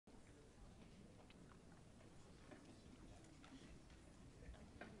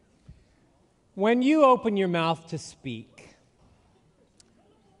When you open your mouth to speak,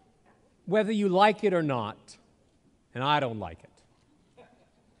 whether you like it or not, and I don't like it,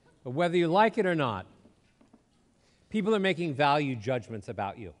 but whether you like it or not, people are making value judgments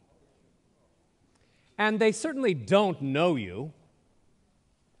about you. And they certainly don't know you.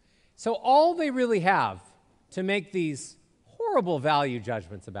 So all they really have to make these horrible value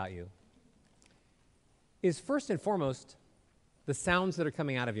judgments about you is first and foremost the sounds that are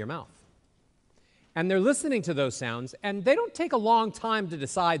coming out of your mouth. And they're listening to those sounds, and they don't take a long time to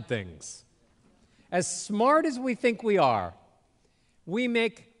decide things. As smart as we think we are, we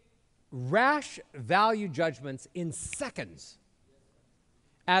make rash value judgments in seconds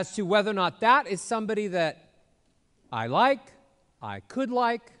as to whether or not that is somebody that I like, I could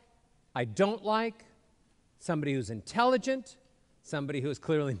like, I don't like, somebody who's intelligent, somebody who is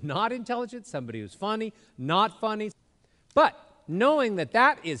clearly not intelligent, somebody who's funny, not funny. But knowing that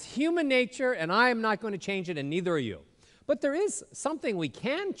that is human nature and I am not going to change it and neither are you. But there is something we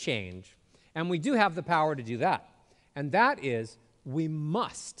can change, and we do have the power to do that. And that is we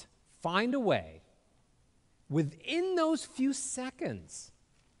must find a way within those few seconds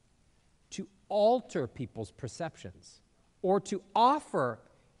to alter people's perceptions or to offer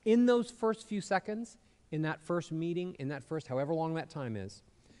in those first few seconds, in that first meeting, in that first however long that time is,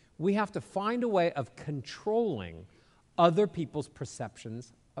 we have to find a way of controlling other people's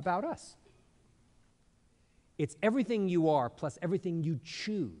perceptions about us. It's everything you are plus everything you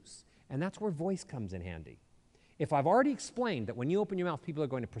choose. And that's where voice comes in handy. If I've already explained that when you open your mouth, people are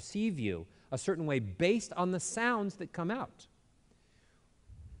going to perceive you a certain way based on the sounds that come out,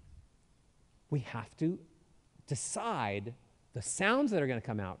 we have to decide the sounds that are going to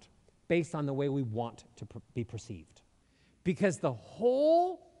come out based on the way we want to be perceived. Because the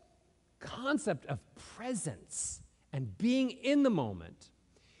whole concept of presence and being in the moment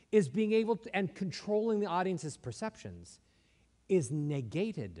is being able to, and controlling the audience's perceptions is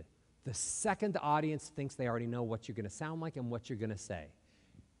negated the second the audience thinks they already know what you're going to sound like and what you're going to say.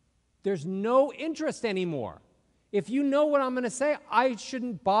 There's no interest anymore. If you know what I'm going to say, I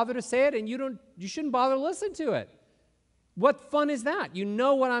shouldn't bother to say it, and you shouldn't bother to listen to it. What fun is that? You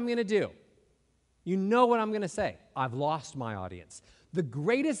know what I'm going to do. You know what I'm going to say. I've lost my audience. The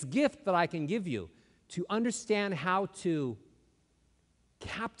greatest gift that I can give you to understand how to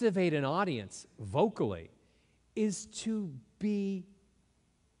captivate an audience vocally is to be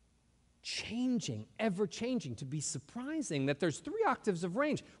changing, ever changing, to be surprising that there's 3 octaves of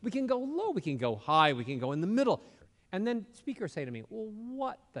range. We can go low, we can go high, we can go in the middle. And then speakers say to me, well,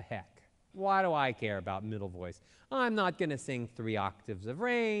 what the heck? Why do I care about middle voice? I'm not going to sing 3 octaves of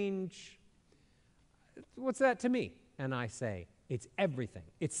range. What's that to me? And I say, it's everything.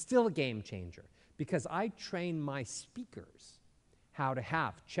 It's still a game changer because I train my speakers how to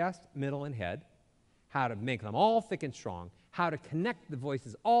have chest, middle, and head, how to make them all thick and strong, how to connect the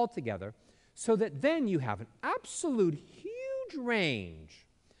voices all together so that then you have an absolute huge range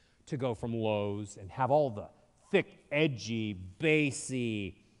to go from lows and have all the thick, edgy,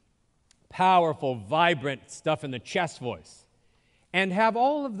 bassy, powerful, vibrant stuff in the chest voice, and have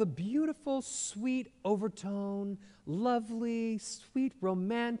all of the beautiful, sweet overtone, lovely, sweet,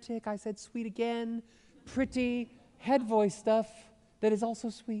 romantic, I said sweet again, pretty head voice stuff that is also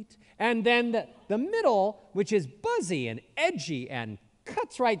sweet. And then the middle, which is buzzy and edgy and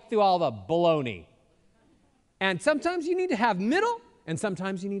cuts right through all the baloney. And sometimes you need to have middle, and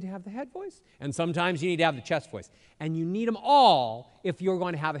sometimes you need to have the head voice, and sometimes you need to have the chest voice. And you need them all if you're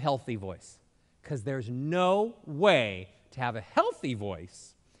going to have a healthy voice. Because there's no way to have a healthy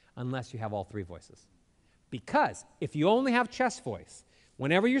voice unless you have all 3 voices. Because if you only have chest voice,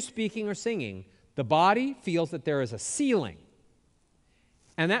 whenever you're speaking or singing, the body feels that there is a ceiling.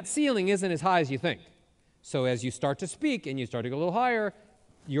 And that ceiling isn't as high as you think. So as you start to speak and you start to go a little higher,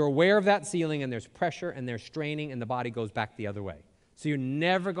 you're aware of that ceiling and there's pressure and there's straining and the body goes back the other way. So you're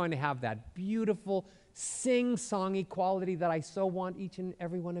never going to have that beautiful sing-songy quality that I so want each and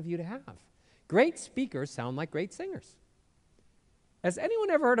every one of you to have. Great speakers sound like great singers. Has anyone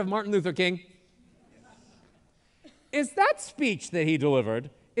ever heard of Martin Luther King? Is that speech that he delivered,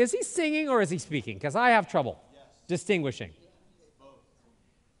 is he singing or is he speaking? Because I have trouble distinguishing.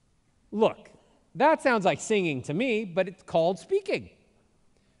 Look, that sounds like singing to me, but it's called speaking.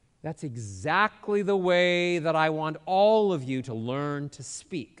 That's exactly the way that I want all of you to learn to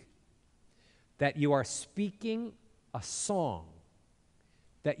speak. That you are speaking a song.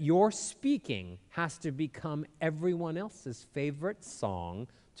 That your speaking has to become everyone else's favorite song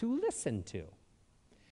to listen to.